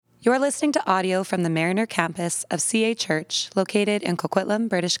You're listening to audio from the Mariner campus of CA Church, located in Coquitlam,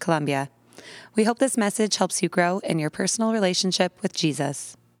 British Columbia. We hope this message helps you grow in your personal relationship with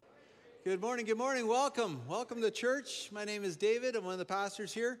Jesus. Good morning, welcome. Welcome to church. My name is David, I'm one of the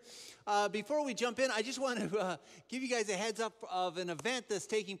pastors here. Before we jump in, I just want to give you guys a heads up of an event that's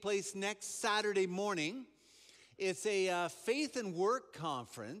taking place next Saturday morning. It's a faith and work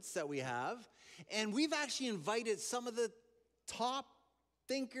conference that we have, and we've actually invited some of the top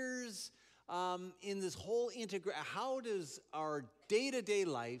thinkers in this whole how does our day-to-day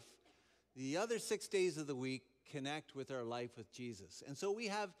life, the other 6 days of the week, connect with our life with Jesus. And so we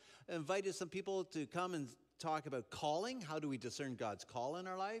have invited some people to come and talk about calling. How do we discern God's call in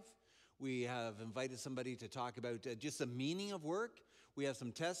our life? We have invited somebody to talk about just the meaning of work. We have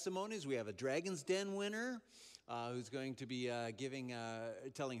some testimonies. We have a Dragon's Den winner who's going to be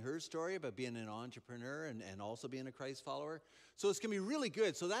telling her story about being an entrepreneur and also being a Christ follower. So it's going to be really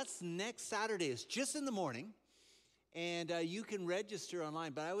good. So that's next Saturday. It's just in the morning. And you can register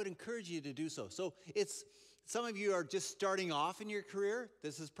online, but I would encourage you to do so. So some of you are just starting off in your career.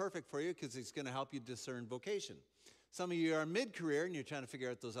 This is perfect for you because it's going to help you discern vocation. Some of you are mid-career and you're trying to figure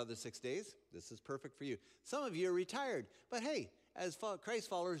out those other 6 days. This is perfect for you. Some of you are retired. But hey, as Christ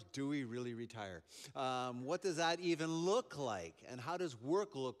followers, do we really retire? What does that even look like? And how does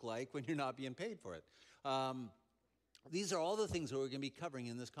work look like when you're not being paid for it? These are all the things that we're going to be covering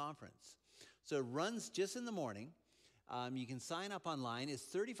in this conference. So it runs just in the morning. You can sign up online. It's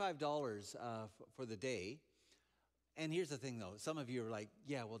 $35 for the day. And here's the thing, though. Some of you are like,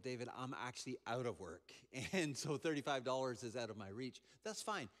 yeah, well, David, I'm actually out of work. And so $35 is out of my reach. That's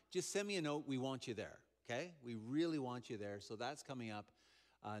fine. Just send me a note. We want you there, okay? We really want you there. So that's coming up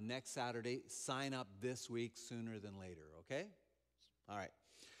next Saturday. Sign up this week sooner than later, okay?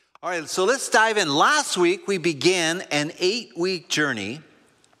 All right, so let's dive in. Last week, we began an 8-week journey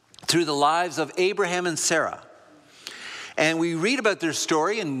through the lives of Abraham and Sarah. And we read about their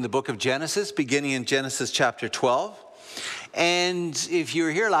story in the book of Genesis, beginning in Genesis chapter 12. And if you were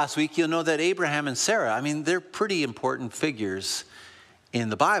here last week, you'll know that Abraham and Sarah, they're pretty important figures in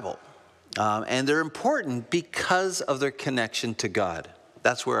the Bible. And they're important because of their connection to God.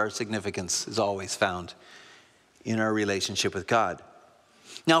 That's where our significance is always found, in our relationship with God.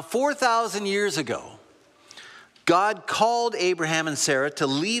 Now, 4,000 years ago, God called Abraham and Sarah to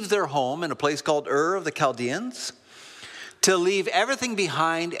leave their home in a place called Ur of the Chaldeans, to leave everything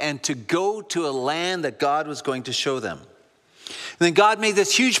behind and to go to a land that God was going to show them. And then God made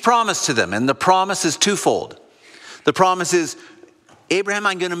this huge promise to them, and the promise is twofold. The promise is, Abraham,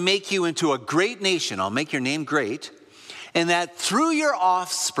 I'm going to make you into a great nation. I'll make your name great, and that through your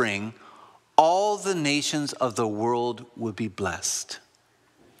offspring, all the nations of the world will be blessed.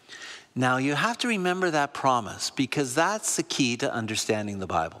 Now, you have to remember that promise because that's the key to understanding the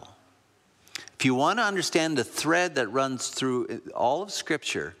Bible. If you want to understand the thread that runs through all of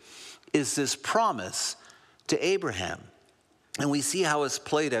Scripture, is this promise to Abraham. And we see how it's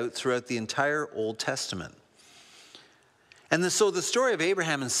played out throughout the entire Old Testament. And so the story of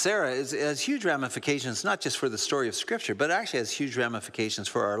Abraham and Sarah has huge ramifications, not just for the story of Scripture, but actually has huge ramifications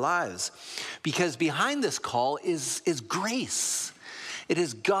for our lives. Because behind this call is grace. It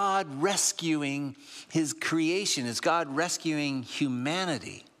is God rescuing his creation. It's God rescuing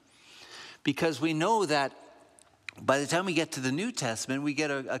humanity. Because we know that by the time we get to the New Testament, we get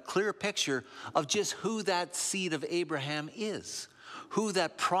a clear picture of just who that seed of Abraham is, who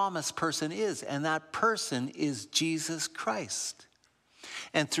that promised person is, and that person is Jesus Christ.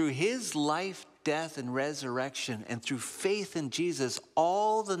 And through his life, death, and resurrection, and through faith in Jesus,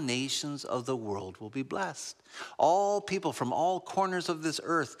 all the nations of the world will be blessed. All people from all corners of this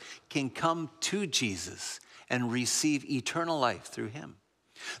earth can come to Jesus and receive eternal life through him.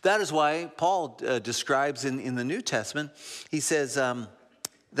 That is why Paul describes in the New Testament, he says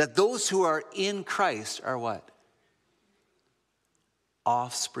that those who are in Christ are what?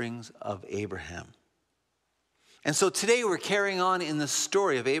 Offsprings of Abraham. And so today we're carrying on in the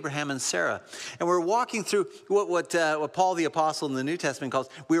story of Abraham and Sarah. And we're walking through what Paul the Apostle in the New Testament calls,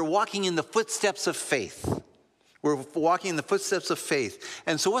 we're walking in the footsteps of faith. We're walking in the footsteps of faith.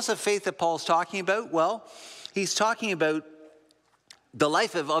 And so what's the faith that Paul's talking about? Well, he's talking about the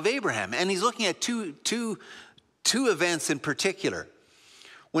life of Abraham. And he's looking at two events in particular.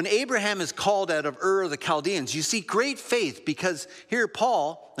 When Abraham is called out of Ur of the Chaldeans, you see great faith because I'm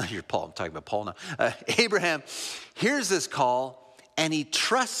talking about Paul now. Abraham hears this call and he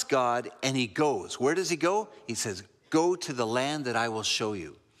trusts God and he goes. Where does he go? He says, go to the land that I will show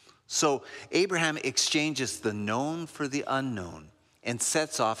you. So Abraham exchanges the known for the unknown and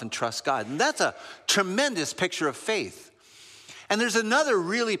sets off and trusts God. And that's a tremendous picture of faith. And there's another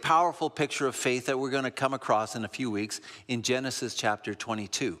really powerful picture of faith that we're going to come across in a few weeks in Genesis chapter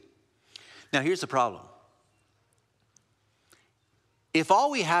 22. Now, here's the problem. If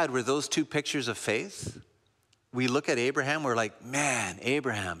all we had were those two pictures of faith, we look at Abraham, we're like, man,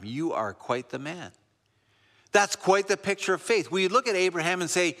 Abraham, you are quite the man. That's quite the picture of faith. We look at Abraham and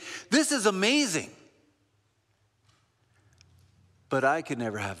say, this is amazing. But I could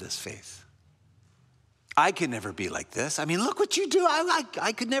never have this faith. I could never be like this. I mean, look what you do.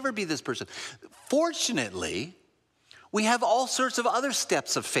 I could never be this person. Fortunately, we have all sorts of other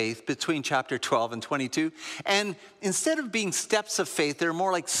steps of faith between chapter 12 and 22. And instead of being steps of faith, they're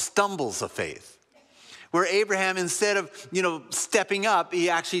more like stumbles of faith. Where Abraham, instead of, stepping up, he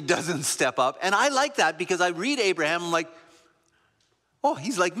actually doesn't step up. And I like that because I read Abraham, I'm like, oh,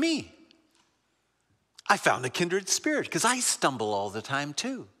 he's like me. I found a kindred spirit because I stumble all the time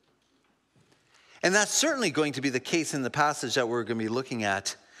too. And that's certainly going to be the case in the passage that we're going to be looking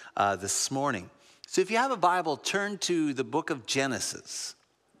at this morning. So if you have a Bible, turn to the book of Genesis.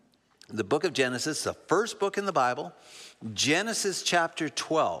 The book of Genesis, the first book in the Bible, Genesis chapter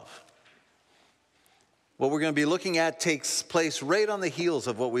 12. What we're going to be looking at takes place right on the heels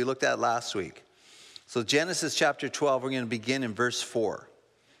of what we looked at last week. So Genesis chapter 12, we're going to begin in verse 4.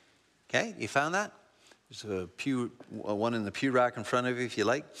 Okay, you found that? There's one in the pew rack in front of you if you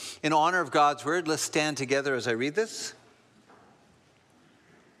like. In honor of God's word, let's stand together as I read this.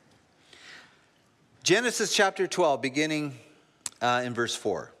 Genesis chapter 12, beginning in verse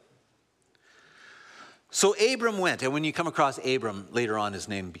 4. So Abram went, and when you come across Abram, later on his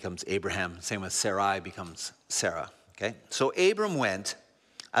name becomes Abraham. Same with Sarai becomes Sarah. Okay? So Abram went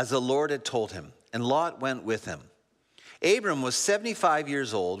as the Lord had told him, and Lot went with him. Abram was 75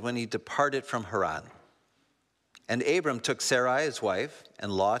 years old when he departed from Haran. And Abram took Sarai his wife,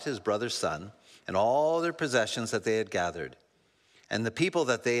 and Lot his brother's son, and all their possessions that they had gathered, and the people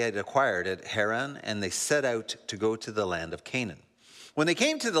that they had acquired at Haran, and they set out to go to the land of Canaan. When they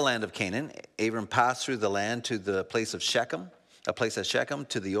came to the land of Canaan, Abram passed through the land to the place of Shechem, a place at Shechem,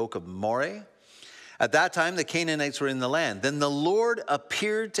 to the oak of Moreh. At that time, the Canaanites were in the land. Then the Lord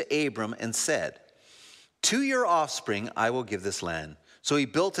appeared to Abram and said, to your offspring I will give this land. So he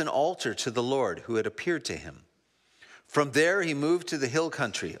built an altar to the Lord who had appeared to him. From there he moved to the hill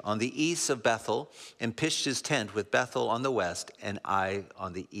country on the east of Bethel and pitched his tent with Bethel on the west and Ai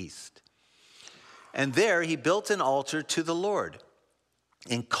on the east. And there he built an altar to the Lord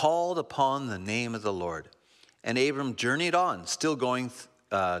and called upon the name of the Lord. And Abram journeyed on, still going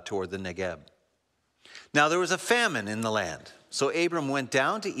toward the Negeb. Now there was a famine in the land. So Abram went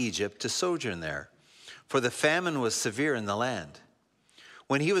down to Egypt to sojourn there, for the famine was severe in the land.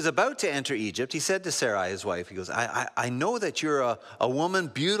 When he was about to enter Egypt, he said to Sarai, his wife, he goes, I know that you're a woman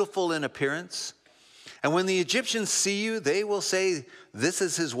beautiful in appearance. And when the Egyptians see you, they will say, this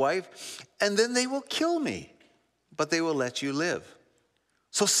is his wife, and then they will kill me, but they will let you live.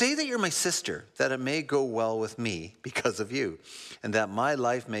 So say that you're my sister, that it may go well with me because of you, and that my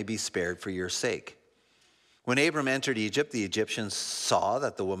life may be spared for your sake. When Abram entered Egypt, the Egyptians saw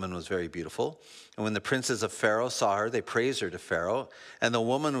that the woman was very beautiful. And when the princes of Pharaoh saw her, they praised her to Pharaoh, and the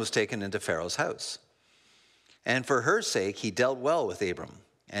woman was taken into Pharaoh's house. And for her sake, he dealt well with Abram.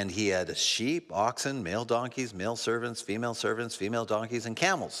 And he had sheep, oxen, male donkeys, male servants, female donkeys, and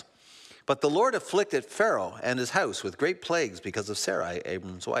camels. But the Lord afflicted Pharaoh and his house with great plagues because of Sarai,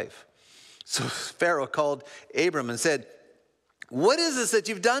 Abram's wife. So Pharaoh called Abram and said, what is this that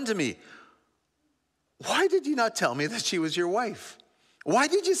you've done to me? Why did you not tell me that she was your wife? Why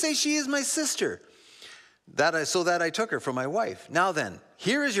did you say she is my sister? So that I took her for my wife. Now then,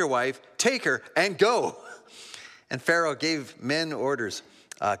 here is your wife, take her and go. And Pharaoh gave men orders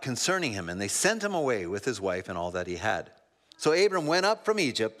concerning him, and they sent him away with his wife and all that he had. So Abram went up from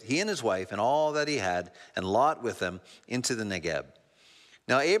Egypt, he and his wife and all that he had, and Lot with them, into the Negeb.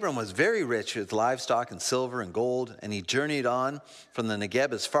 Now Abram was very rich with livestock and silver and gold, and he journeyed on from the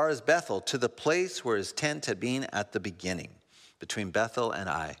Negeb as far as Bethel to the place where his tent had been at the beginning, between Bethel and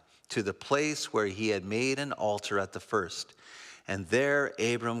Ai, to the place where he had made an altar at the first. And there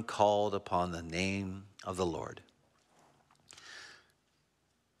Abram called upon the name of the Lord.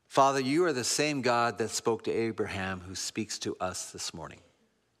 Father, you are the same God that spoke to Abraham who speaks to us this morning.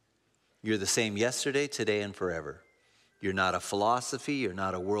 You're the same yesterday, today, and forever. You're not a philosophy, you're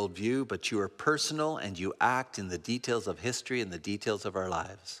not a worldview, but you are personal and you act in the details of history and the details of our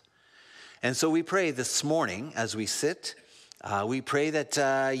lives. And so we pray this morning as we sit, we pray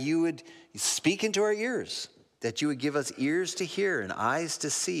that you would speak into our ears, that you would give us ears to hear and eyes to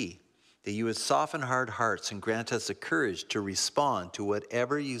see, that you would soften hard hearts and grant us the courage to respond to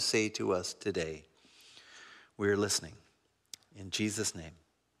whatever you say to us today. We're listening. In Jesus' name,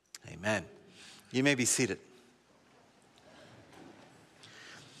 amen. You may be seated.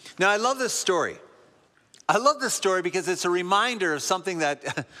 Now, I love this story. I love this story because it's a reminder of something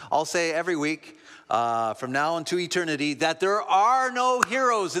that I'll say every week from now into eternity, that there are no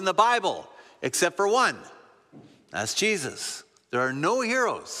heroes in the Bible except for one. That's Jesus. There are no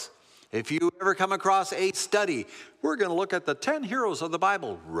heroes. If you ever come across a study, we're going to look at the 10 heroes of the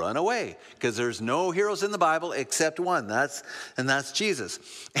Bible, run away, because there's no heroes in the Bible except one. That's Jesus.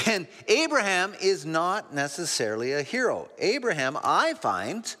 And Abraham is not necessarily a hero. Abraham, I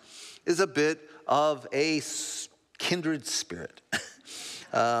find, is a bit of a kindred spirit.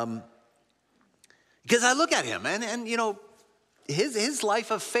 Because I look at him and you know, his life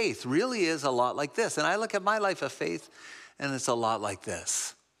of faith really is a lot like this. And I look at my life of faith and it's a lot like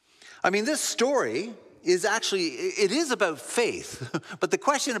this. I mean, this story is actually, it is about faith. But the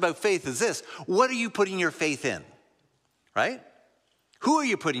question about faith is this: what are you putting your faith in? Right? Who are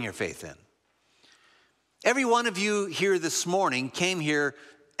you putting your faith in? Every one of you here this morning came here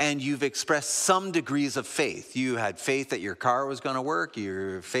and you've expressed some degrees of faith. You had faith that your car was going to work,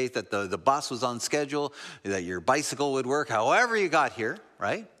 your faith that the bus was on schedule, that your bicycle would work, however you got here,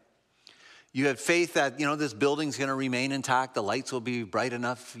 right? You had faith that, you know, this building's going to remain intact, the lights will be bright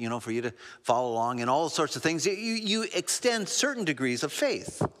enough, you know, for you to follow along, and all sorts of things. You extend certain degrees of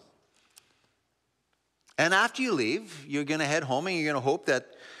faith. And after you leave, you're going to head home and you're going to hope that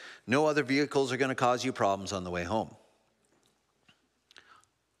no other vehicles are going to cause you problems on the way home.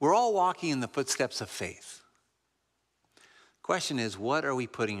 We're all walking in the footsteps of faith. Question is, what are we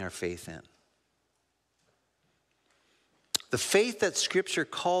putting our faith in? The faith that Scripture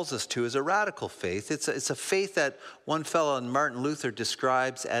calls us to is a radical faith. It's a faith that one fellow, Martin Luther,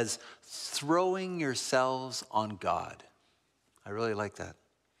 describes as throwing yourselves on God. I really like that.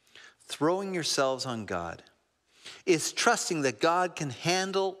 Throwing yourselves on God is trusting that God can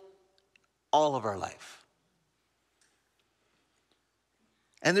handle all of our life.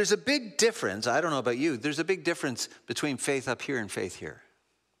 And there's a big difference, I don't know about you, there's a big difference between faith up here and faith here.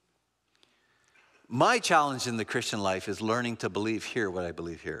 My challenge in the Christian life is learning to believe here what I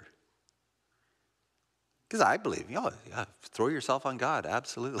believe here. Because I believe, yeah, throw yourself on God,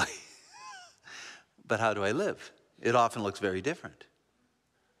 absolutely. But how do I live? It often looks very different.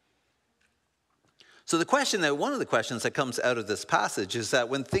 So one of the questions that comes out of this passage is that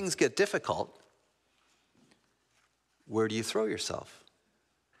when things get difficult, where do you throw yourself?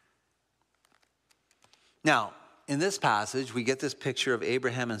 Now, in this passage, we get this picture of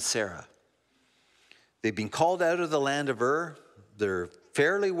Abraham and Sarah. They've been called out of the land of Ur. They're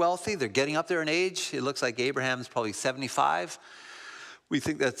fairly wealthy. They're getting up there in age. It looks like Abraham's probably 75. We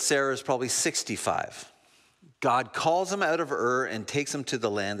think that Sarah's probably 65. God calls them out of Ur and takes them to the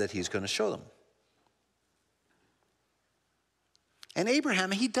land that he's going to show them. And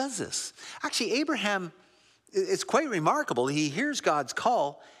Abraham, he does this. Actually, Abraham, it's quite remarkable. He hears God's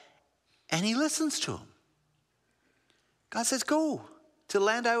call and he listens to him. God says, go to the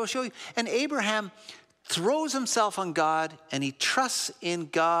land I will show you. And Abraham throws himself on God and he trusts in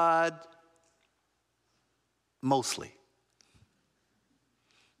God mostly.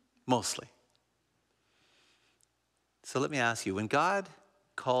 Mostly. So let me ask you, when God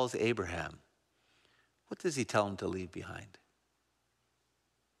calls Abraham, what does he tell him to leave behind?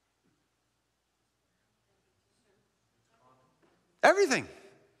 Everything,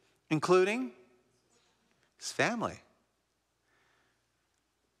 including his family.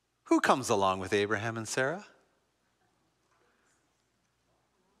 Who comes along with Abraham and Sarah?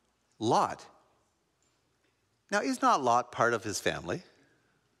 Lot. Now, is not Lot part of his family?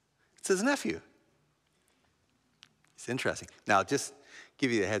 It's his nephew. It's interesting. Now, just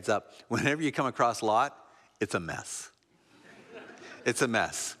give you a heads up. Whenever you come across Lot, it's a mess. It's a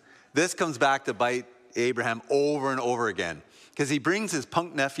mess. This comes back to bite Abraham over and over again, because he brings his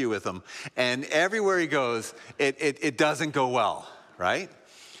punk nephew with him, and everywhere he goes, it doesn't go well, right?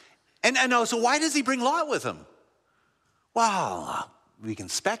 And so why does he bring Lot with him? Well, we can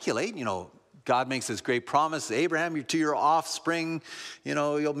speculate. You know, God makes this great promise, Abraham, to your offspring, you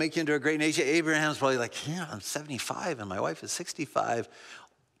know, you'll make you into a great nation. Abraham's probably like, yeah, I'm 75 and my wife is 65.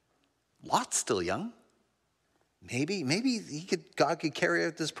 Lot's still young. Maybe God could carry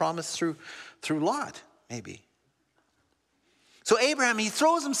out this promise through Lot, maybe. So Abraham, he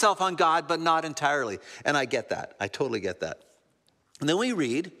throws himself on God, but not entirely. And I get that. I totally get that. And then we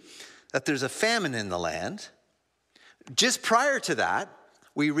read that there's a famine in the land. Just prior to that,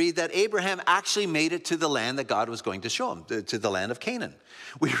 we read that Abraham actually made it to the land that God was going to show him, to the land of Canaan.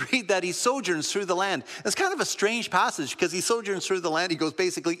 We read that he sojourns through the land. It's kind of a strange passage because he sojourns through the land. He goes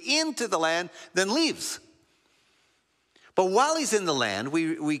basically into the land, then leaves. But while he's in the land,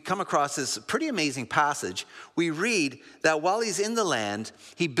 we come across this pretty amazing passage. We read that while he's in the land,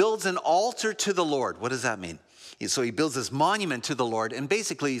 he builds an altar to the Lord. What does that mean? So he builds this monument to the Lord. And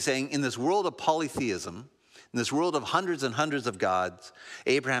basically he's saying, in this world of polytheism, in this world of hundreds and hundreds of gods,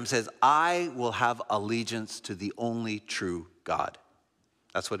 Abraham says, I will have allegiance to the only true God.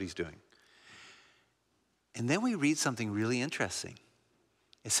 That's what he's doing. And then we read something really interesting.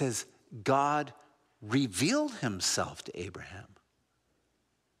 It says, God revealed himself to Abraham.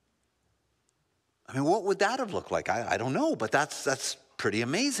 I mean, what would that have looked like? I don't know, but that's pretty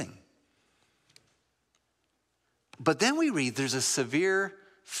amazing. But then we read there's a severe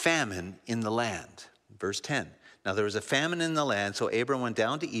famine in the land. Verse 10. Now there was a famine in the land, so Abram went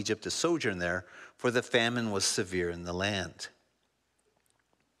down to Egypt to sojourn there, for the famine was severe in the land.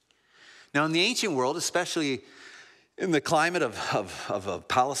 Now in the ancient world, especially in the climate of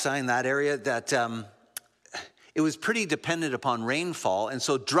Palestine, that area, that it was pretty dependent upon rainfall. And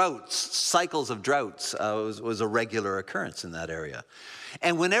so droughts, cycles of droughts was a regular occurrence in that area.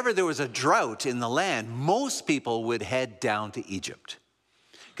 And whenever there was a drought in the land, most people would head down to Egypt.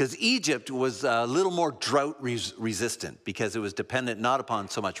 Because Egypt was a little more drought resistant because it was dependent not upon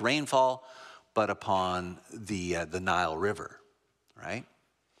so much rainfall, but upon the Nile River, right?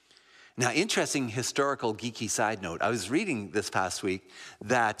 Now, interesting historical geeky side note. I was reading this past week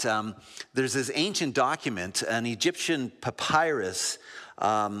that there's this ancient document, an Egyptian papyrus,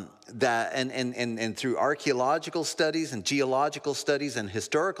 that and through archaeological studies and geological studies and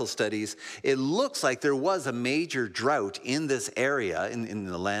historical studies, it looks like there was a major drought in this area, in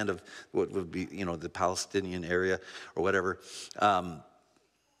the land of what would be, the Palestinian area or whatever,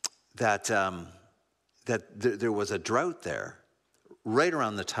 that there was a drought there right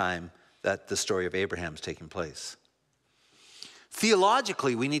around the time that the story of Abraham's taking place.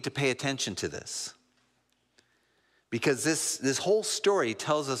 Theologically, we need to pay attention to this, because this whole story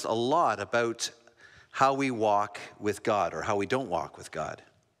tells us a lot about how we walk with God or how we don't walk with God.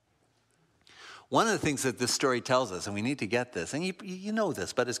 One of the things that this story tells us, and we need to get this, and you know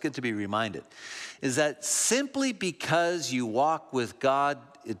this, but it's good to be reminded, is that simply because you walk with God,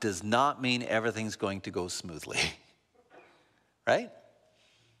 it does not mean everything's going to go smoothly, right?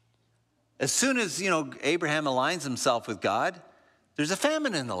 As soon as, Abraham aligns himself with God, there's a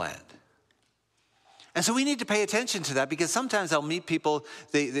famine in the land. And so we need to pay attention to that, because sometimes I'll meet people,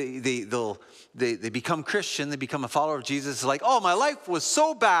 they become Christian, they become a follower of Jesus. It's like, oh, my life was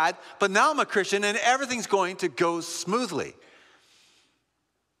so bad, but now I'm a Christian and everything's going to go smoothly.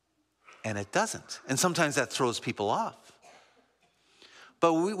 And it doesn't. And sometimes that throws people off.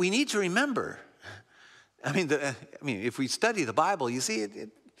 But we need to remember, if we study the Bible, you see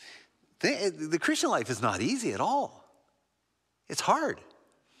the Christian life is not easy at all. It's hard.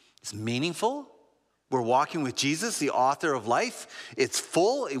 It's meaningful. We're walking with Jesus, the author of life. It's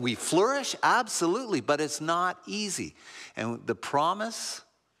full. We flourish, absolutely, but it's not easy. And the promise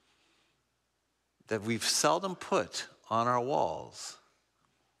that we've seldom put on our walls,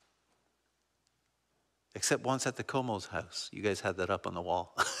 except once at the Como's house. You guys had that up on the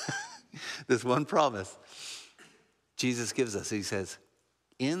wall. This one promise Jesus gives us. He says,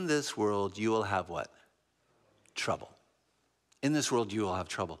 in this world, you will have what? Trouble. In this world, you will have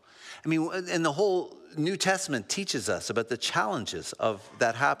trouble. And the whole New Testament teaches us about the challenges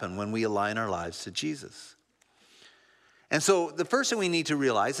that happen when we align our lives to Jesus. And so the first thing we need to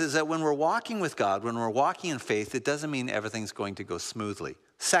realize is that when we're walking with God, when we're walking in faith, it doesn't mean everything's going to go smoothly.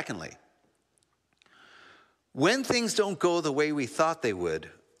 Secondly, when things don't go the way we thought they would,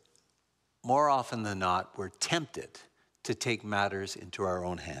 more often than not, we're tempted to take matters into our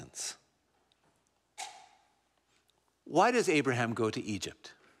own hands. Why does Abraham go to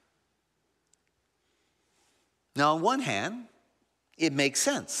Egypt? Now, on one hand, it makes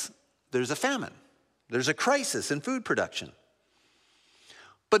sense. There's a famine. There's a crisis in food production.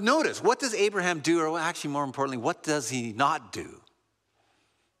 But notice, what does Abraham do? Or actually, more importantly, what does he not do?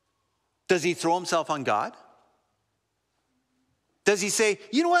 Does he throw himself on God? Does he say,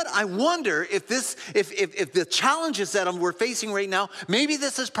 you know what, I wonder if the challenges that we're facing right now, maybe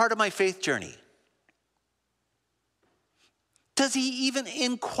this is part of my faith journey? Does he even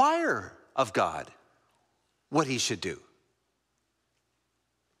inquire of God what he should do?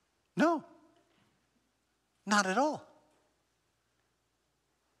 No, not at all.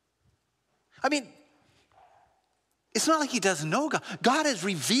 It's not like he doesn't know God. God has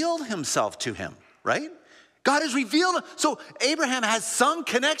revealed himself to him, right? God has revealed. So Abraham has some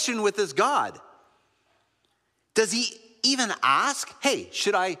connection with this God. Does he even ask, hey,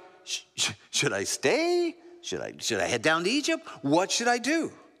 should I stay? Should I head down to Egypt? What should I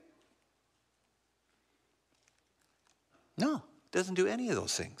do? No, doesn't do any of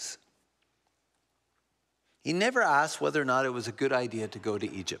those things. He never asked whether or not it was a good idea to go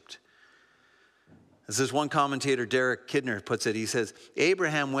to Egypt. As this one commentator, Derek Kidner, puts it, he says,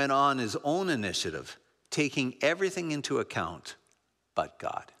 Abraham went on his own initiative, taking everything into account but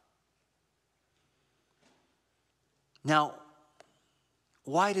God. Now,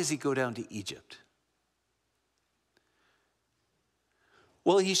 why does he go down to Egypt?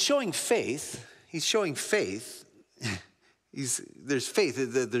 Well, he's showing faith. He's showing faith. There's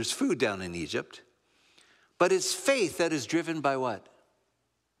faith. There's food down in Egypt. But it's faith that is driven by what?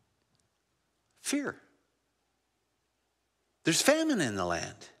 Fear. There's famine in the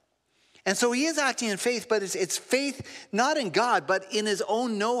land. And so he is acting in faith, but it's faith not in God, but in his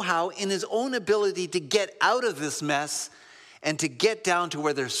own know-how, in his own ability to get out of this mess and to get down to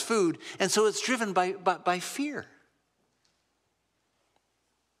where there's food. And so it's driven by fear.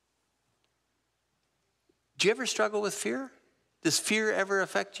 Do you ever struggle with fear? Does fear ever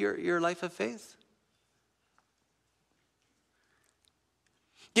affect your life of faith?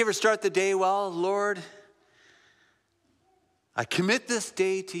 Do you ever start the day, well, Lord, I commit this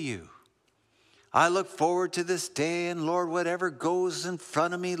day to you. I look forward to this day, and Lord, whatever goes in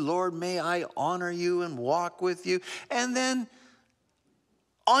front of me, Lord, may I honor you and walk with you. And then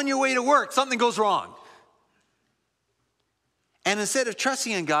on your way to work, something goes wrong. And instead of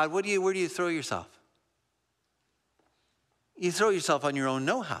trusting in God, where do you throw yourself? You throw yourself on your own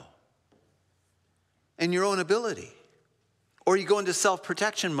know-how and your own ability. Or you go into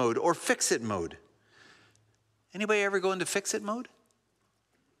self-protection mode or fix-it mode. Anybody ever go into fix-it mode?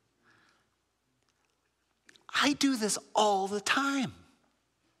 I do this all the time.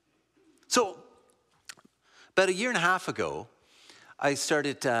 So, about a year and a half ago, I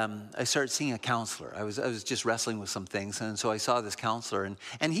started seeing a counselor. I was just wrestling with some things, and so I saw this counselor,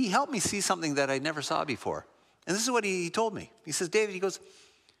 and he helped me see something that I never saw before. And this is what he told me. He says, David, he goes,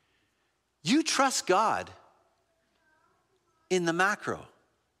 you trust God in the macro,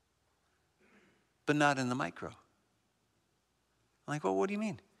 but not in the micro. I'm like, well, what do you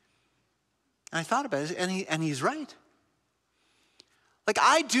mean? And I thought about it, and he's right. Like,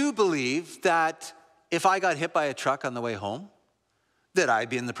 I do believe that if I got hit by a truck on the way home, that I'd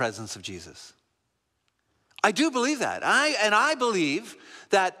be in the presence of Jesus. I do believe that. I believe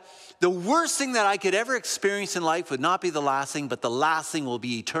that the worst thing that I could ever experience in life would not be the last thing, but the last thing will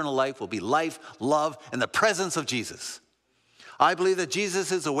be eternal life, will be life, love, and the presence of Jesus. I believe that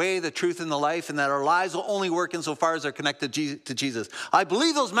Jesus is the way, the truth, and the life, and that our lives will only work insofar as they're connected to Jesus. I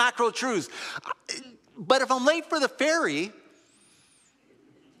believe those macro truths. But if I'm late for the ferry,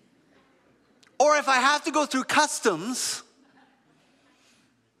 or if I have to go through customs,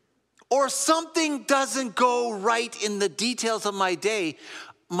 or something doesn't go right in the details of my day,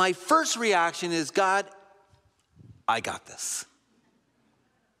 my first reaction is, God, I got this.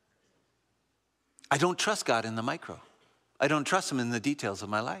 I don't trust God in the micro. I don't trust him in the details of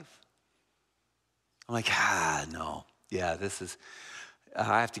my life. I'm like, no. Yeah, this is,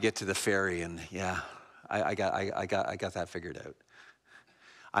 I have to get to the ferry, and yeah, I got that figured out.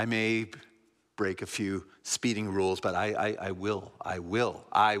 I may break a few speeding rules, but I will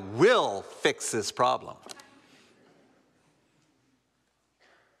fix this problem.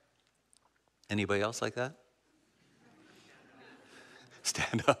 Anybody else like that?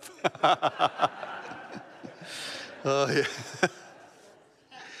 Stand up. Oh, yeah.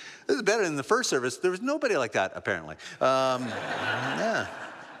 This is better than the first service. There was nobody like that, apparently. Yeah.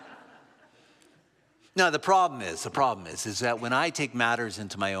 Now, the problem is that when I take matters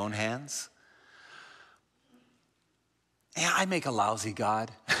into my own hands, I make a lousy God.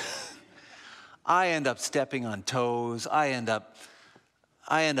 I end up stepping on toes. I end up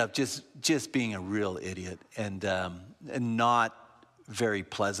just being a real idiot and not very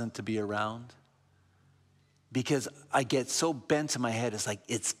pleasant to be around. Because I get so bent in my head, it's like,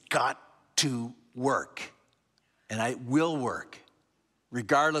 it's got to work. And it will work,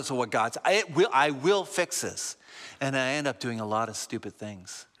 regardless of what God's. I will fix this. And I end up doing a lot of stupid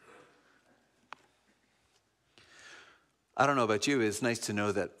things. I don't know about you, it's nice to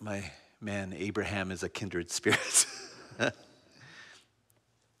know that my man Abraham is a kindred spirit. Because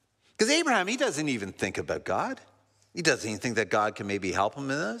Abraham, he doesn't even think about God. He doesn't even think that God can maybe help him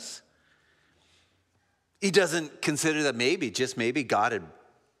in this. He doesn't consider that maybe God had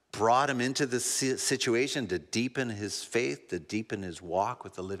brought him into this situation to deepen his faith, to deepen his walk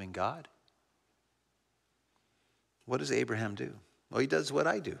with the living God. What does Abraham do? Well, he does what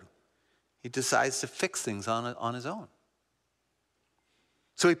I do. He decides to fix things on his own.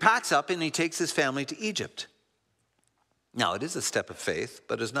 So he packs up and he takes his family to Egypt. Now, it is a step of faith,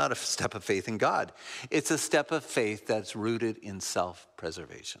 but it's not a step of faith in God. It's a step of faith that's rooted in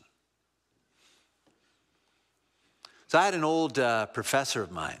self-preservation. So I had an old professor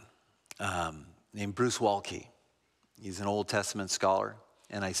of mine named Bruce Waltke. He's an Old Testament scholar,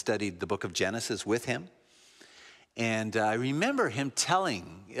 and I studied the book of Genesis with him. And I remember him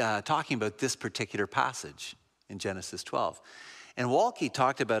talking about this particular passage in Genesis 12. And Waltke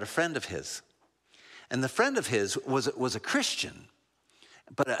talked about a friend of his. And the friend of his was a Christian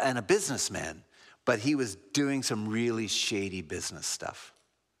and a businessman, but he was doing some really shady business stuff.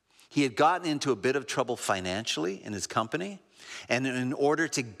 He had gotten into a bit of trouble financially in his company, and in order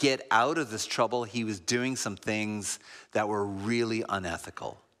to get out of this trouble, he was doing some things that were really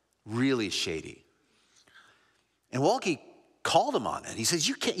unethical, really shady. And Waltke called him on it. He says,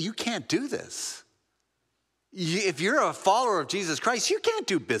 you can't do this. If you're a follower of Jesus Christ, you can't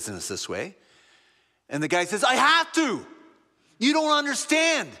do business this way. And the guy says, I have to. You don't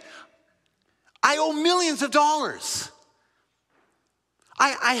understand. I owe millions of dollars.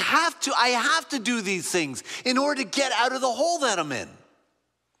 I have to do these things in order to get out of the hole that I'm in.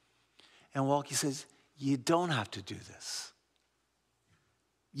 And Waltke says, you don't have to do this.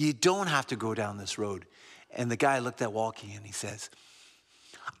 You don't have to go down this road. And the guy looked at Waltke and he says,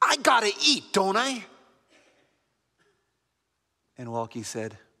 I gotta eat, don't I? And Waltke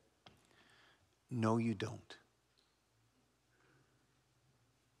said, no, you don't.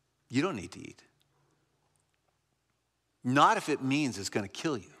 You don't need to eat. Not if it means it's going to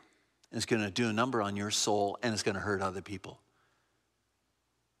kill you. And it's going to do a number on your soul and it's going to hurt other people.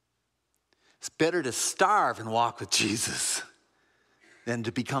 It's better to starve and walk with Jesus than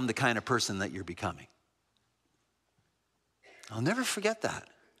to become the kind of person that you're becoming. I'll never forget that.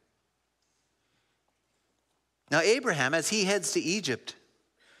 Now, Abraham, as he heads to Egypt,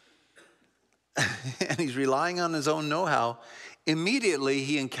 and he's relying on his own know-how, immediately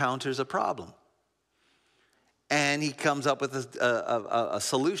he encounters a problem. And he comes up with a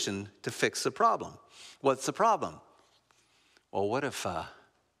solution to fix the problem. What's the problem? Well, what if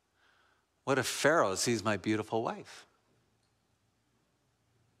Pharaoh sees my beautiful wife?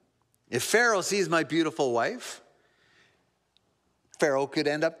 If Pharaoh sees my beautiful wife, Pharaoh could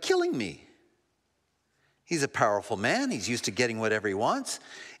end up killing me. He's a powerful man. He's used to getting whatever he wants.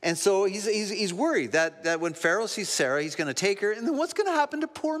 And so he's worried that when Pharaoh sees Sarah, he's going to take her. And then what's going to happen to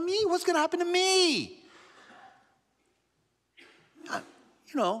poor me? What's going to happen to me?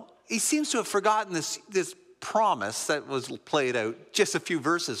 He seems to have forgotten this promise that was played out just a few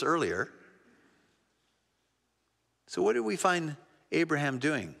verses earlier. So what do we find Abraham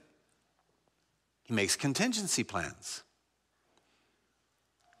doing? He makes contingency plans.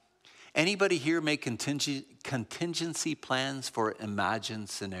 Anybody here make contingency plans for imagined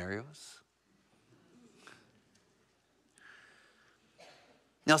scenarios?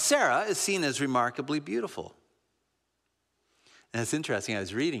 Now, Sarah is seen as remarkably beautiful. And it's interesting, I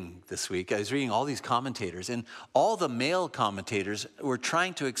was reading all these commentators, and all the male commentators were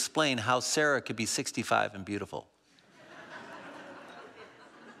trying to explain how Sarah could be 65 and beautiful.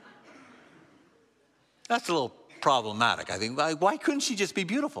 That's a little problematic, I think. Why couldn't she just be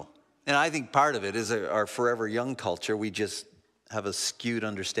beautiful? And I think part of it is our forever young culture. We just have a skewed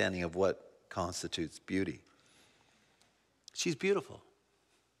understanding of what constitutes beauty. She's beautiful.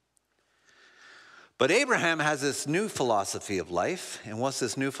 But Abraham has this new philosophy of life. And what's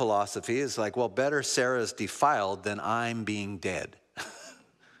this new philosophy? It's like, well, better Sarah's defiled than I'm being dead.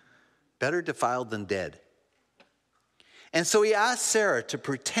 Better defiled than dead. And so he asks Sarah to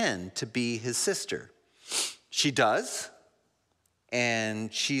pretend to be his sister. She does.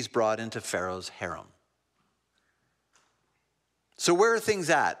 And she's brought into Pharaoh's harem. So where are things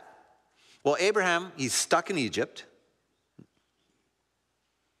at? Well, Abraham, he's stuck in Egypt.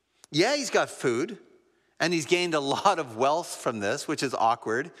 Yeah, he's got food, and he's gained a lot of wealth from this, which is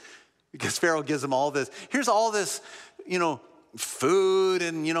awkward, because Pharaoh gives him all this. Here's all this, food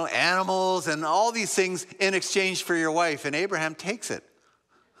and, animals and all these things in exchange for your wife, and Abraham takes it.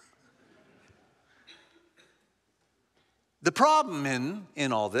 The problem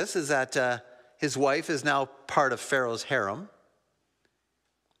in all this is that his wife is now part of Pharaoh's harem.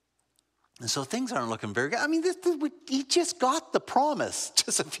 And so things aren't looking very good. I mean, he just got the promise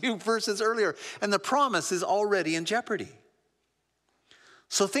just a few verses earlier, and the promise is already in jeopardy.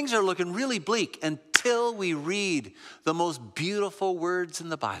 So things are looking really bleak until we read the most beautiful words in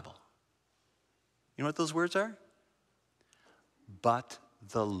the Bible. You know what those words are? But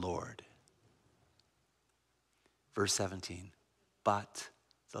the Lord. Verse 17, but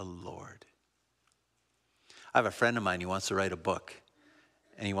the Lord. I have a friend of mine who wants to write a book,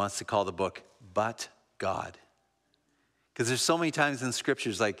 and he wants to call the book, But God. Because there's so many times in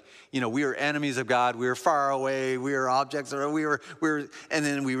scriptures like, we were enemies of God, we were far away, we were objects, or we were, and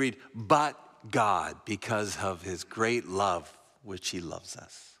then we read, but God, because of his great love, which he loves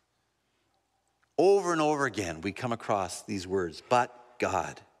us. Over and over again, we come across these words, but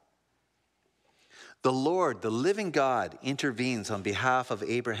God. The Lord, the living God, intervenes on behalf of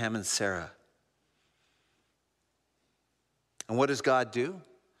Abraham and Sarah. And what does God do?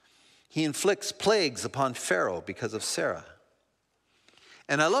 He inflicts plagues upon Pharaoh because of Sarah.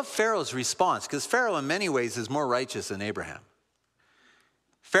 And I love Pharaoh's response, because Pharaoh in many ways is more righteous than Abraham.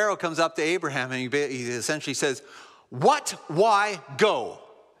 Pharaoh comes up to Abraham and he essentially says, what, why, go?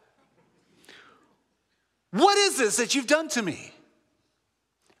 What is this that you've done to me?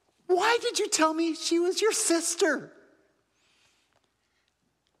 Why did you tell me she was your sister?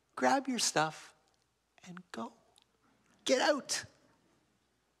 Grab your stuff and go. Get out.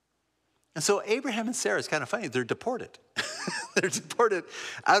 And so Abraham and Sarah, it's kind of funny, they're deported. They're deported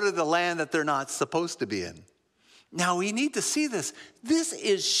out of the land that they're not supposed to be in. Now we need to see this. This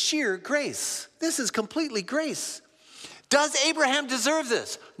is sheer grace. This is completely grace. Does Abraham deserve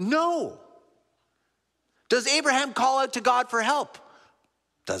this? No. Does Abraham call out to God for help?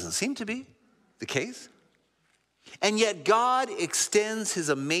 Doesn't seem to be the case. And yet God extends his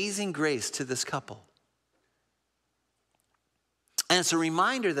amazing grace to this couple. And it's a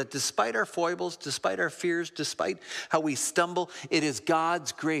reminder that despite our foibles, despite our fears, despite how we stumble, it is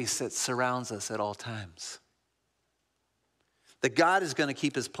God's grace that surrounds us at all times. That God is going to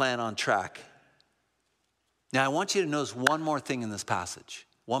keep his plan on track. Now, I want you to notice one more thing in this passage.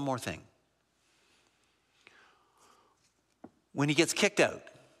 One more thing. When he gets kicked out,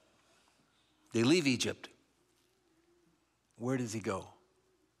 they leave Egypt. Where does he go?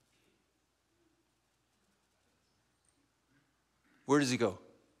 Where does he go?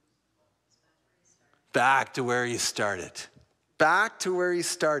 Back to where he started. Back to where he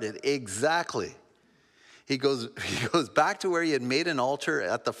started, exactly. He goes back to where he had made an altar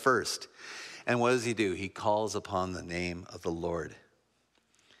at the first. And what does he do? He calls upon the name of the Lord.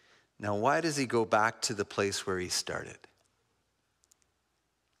 Now, why does he go back to the place where he started?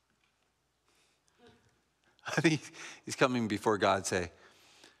 I think he's coming before God and say,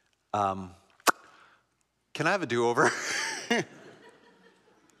 can I have a do-over?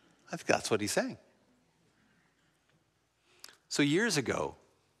 I think that's what he's saying. So years ago,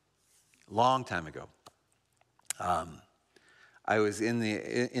 a long time ago, I was in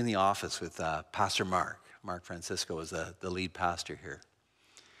the office with Pastor Mark. Mark Francisco was the lead pastor here.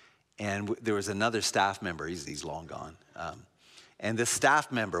 And there was another staff member, he's long gone. And this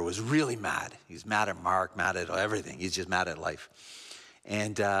staff member was really mad. He's mad at Mark, mad at everything. He's just mad at life.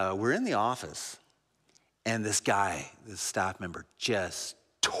 And we're in the office, and this guy, this staff member, just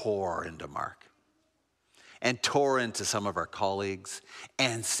tore into Mark and tore into some of our colleagues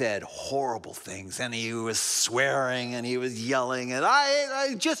and said horrible things. And he was swearing and he was yelling. And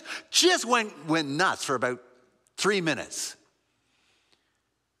I just went nuts for about 3 minutes.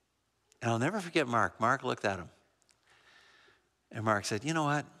 And I'll never forget Mark. Mark looked at him. And Mark said, you know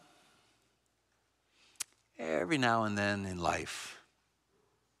what? Every now and then in life,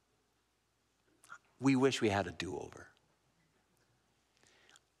 we wish we had a do-over.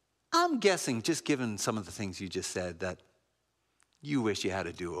 I'm guessing, just given some of the things you just said, that you wish you had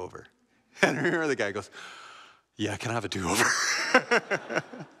a do-over. And I remember the guy goes, yeah, can I have a do-over?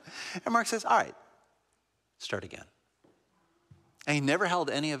 And Mark says, all right, start again. And he never held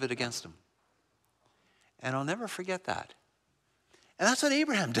any of it against him. And I'll never forget that. And that's what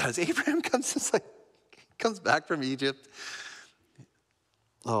Abraham does. Abraham comes back from Egypt.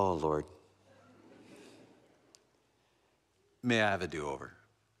 Oh, Lord. May I have a do-over?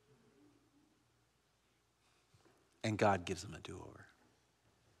 And God gives him a do-over.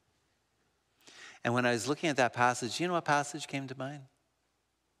 And when I was looking at that passage, you know what passage came to mind?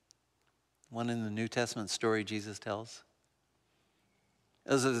 One in the New Testament story Jesus tells.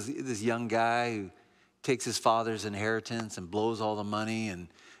 It was this young guy who takes his father's inheritance and blows all the money and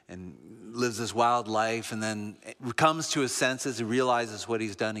lives this wild life, and then comes to his senses, he realizes what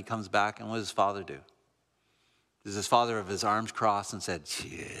he's done, he comes back, and what does his father do? Does his father have his arms crossed and said,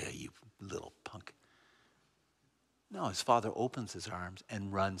 yeah, you little punk? No, his father opens his arms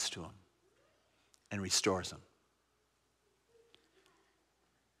and runs to him and restores him.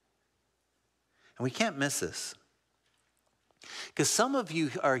 And we can't miss this. Because some of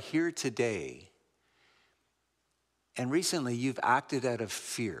you are here today, and recently you've acted out of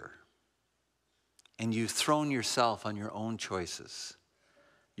fear, and you've thrown yourself on your own choices,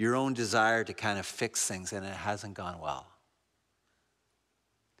 your own desire to kind of fix things, and it hasn't gone well.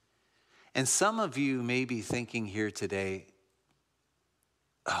 And some of you may be thinking here today,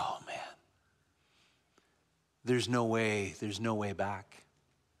 oh man, there's no way back.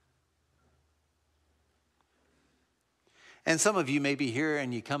 And some of you may be here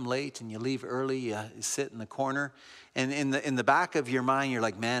and you come late and you leave early, you sit in the corner. And in the back of your mind, you're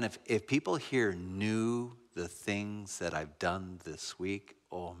like, man, if people here knew the things that I've done this week,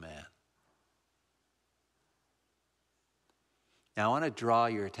 oh man. Now I want to draw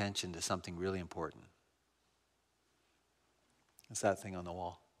your attention to something really important. It's that thing on the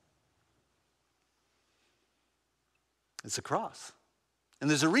wall. It's a cross. And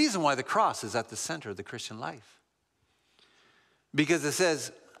there's a reason why the cross is at the center of the Christian life. Because it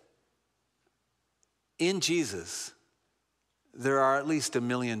says, in Jesus, there are at least 1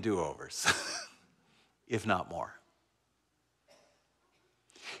 million do-overs, if not more.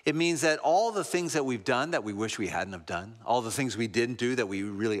 It means that all the things that we've done that we wish we hadn't have done, all the things we didn't do that we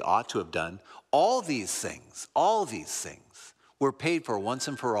really ought to have done, all these things were paid for once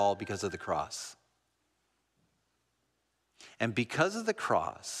and for all because of the cross. And because of the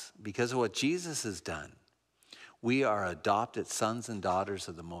cross, because of what Jesus has done, we are adopted sons and daughters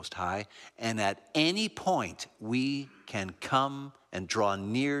of the Most High, and at any point we can come and draw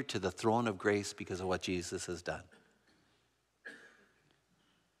near to the throne of grace because of what Jesus has done.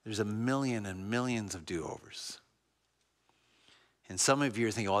 There's 1 million and millions of do-overs. And some of you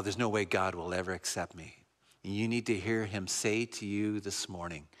are thinking, oh, there's no way God will ever accept me. And you need to hear him say to you this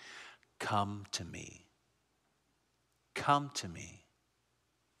morning, come to me. Come to me.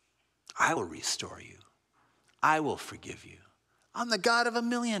 I will restore you. I will forgive you. I'm the God of 1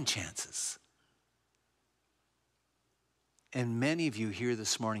 million chances. And many of you here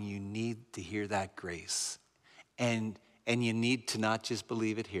this morning, you need to hear that grace. And you need to not just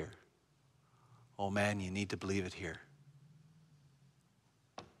believe it here. Oh man, you need to believe it here.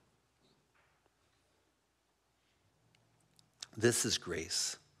 This is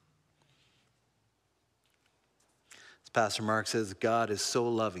grace. As Pastor Mark says, God is so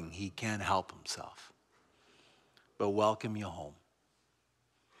loving, he can't help himself but welcome you home.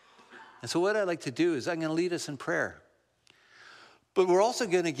 And so what I'd like to do is I'm going to lead us in prayer. But we're also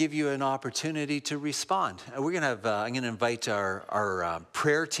going to give you an opportunity to respond. We're going to have, I'm going to invite our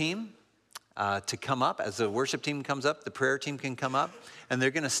prayer team to come up. As the worship team comes up, the prayer team can come up. And they're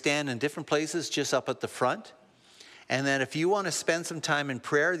going to stand in different places just up at the front. And then if you want to spend some time in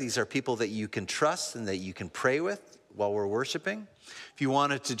prayer, these are people that you can trust and that you can pray with while we're worshiping. If you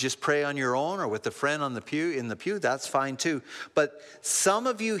wanted to just pray on your own or with a friend in the pew, that's fine too. But some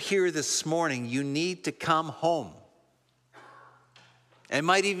of you here this morning, you need to come home. It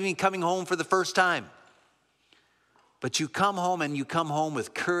might even be coming home for the first time. But you come home and you come home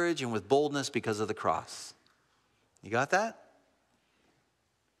with courage and with boldness because of the cross. You got that?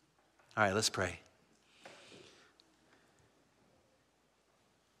 All right, let's pray.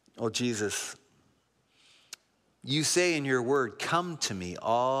 Oh, Jesus, you say in your word, come to me,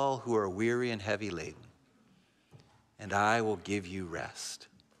 all who are weary and heavy laden, and I will give you rest.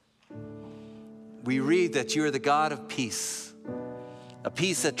 We read that you are the God of peace, a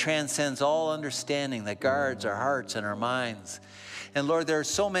peace that transcends all understanding, that guards our hearts and our minds. And Lord, there are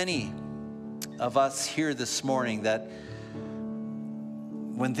so many of us here this morning that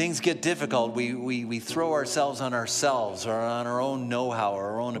when things get difficult, we throw ourselves on ourselves or on our own know-how or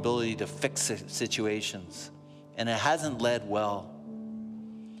our own ability to fix situations. And it hasn't led well.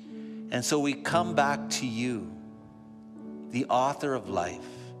 And so we come back to you, the author of life,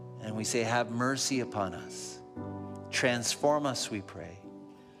 and we say, have mercy upon us. Transform us, we pray.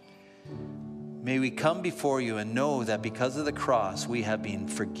 May we come before you and know that because of the cross, we have been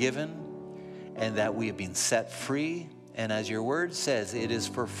forgiven and that we have been set free. And as your word says, it is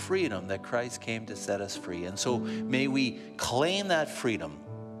for freedom that Christ came to set us free. And so may we claim that freedom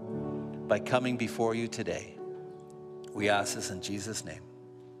by coming before you today. We ask this in Jesus' name.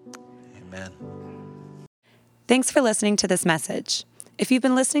 Amen. Thanks for listening to this message. If you've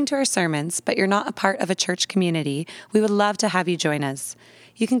been listening to our sermons, but you're not a part of a church community, we would love to have you join us.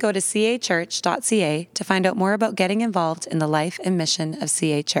 You can go to cachurch.ca to find out more about getting involved in the life and mission of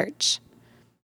CA Church.